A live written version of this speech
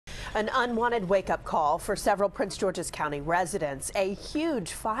An unwanted wake-up call for several Prince George's County residents. A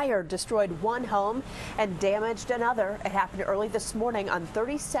huge fire destroyed one home and damaged another. It happened early this morning on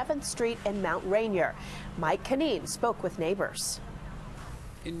 37th Street in Mount Rainier. Mike Canine spoke with neighbors.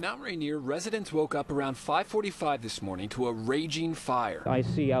 In Mount Rainier, residents woke up around 5:45 this morning to a raging fire. I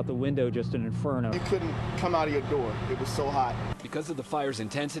see out the window just an inferno. You couldn't come out of your door. It was so hot. Because of the fire's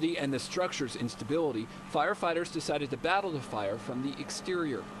intensity and the structure's instability, firefighters decided to battle the fire from the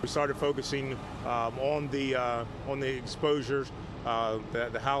exterior. We started focusing on the exposures.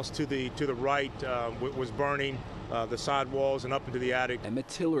 The house to the right was burning. The side walls and up into the attic. Emma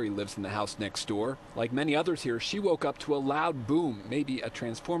Tillery lives in the house next door. Like many others here, she woke up to a loud boom, maybe a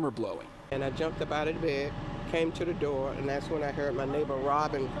transformer blowing. And I jumped up out of the bed, came to the door, and that's when I heard my neighbor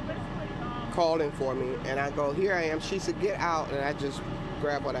Robin calling for me. And I go, here I am. She said, get out. And I just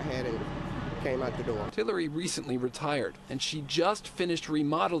grabbed what I had and came out the door. Tillery recently retired, and she just finished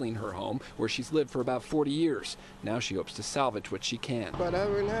remodeling her home, where she's lived for about 40 years. Now she hopes to salvage what she can. But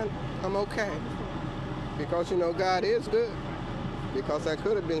other than that, I'm okay. Because, you know, God is good. Because I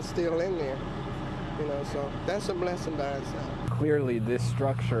could have been still in there, you know, so that's a blessing by itself. Clearly, this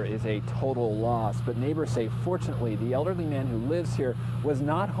structure is a total loss, but neighbors say, fortunately, the elderly man who lives here was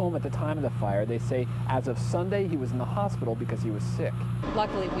not home at the time of the fire. They say as of Sunday, he was in the hospital because he was sick.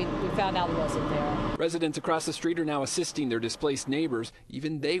 Luckily, we found out he wasn't there. Residents across the street are now assisting their displaced neighbors.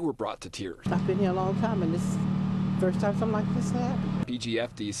 Even they were brought to tears. I've been here a long time, and this is the first time something like this happened.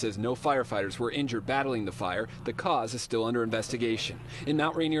 PGFD says no firefighters were injured battling the fire. The cause is still under investigation. In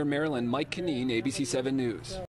Mount Rainier, Maryland, Mike Canine, ABC 7 News.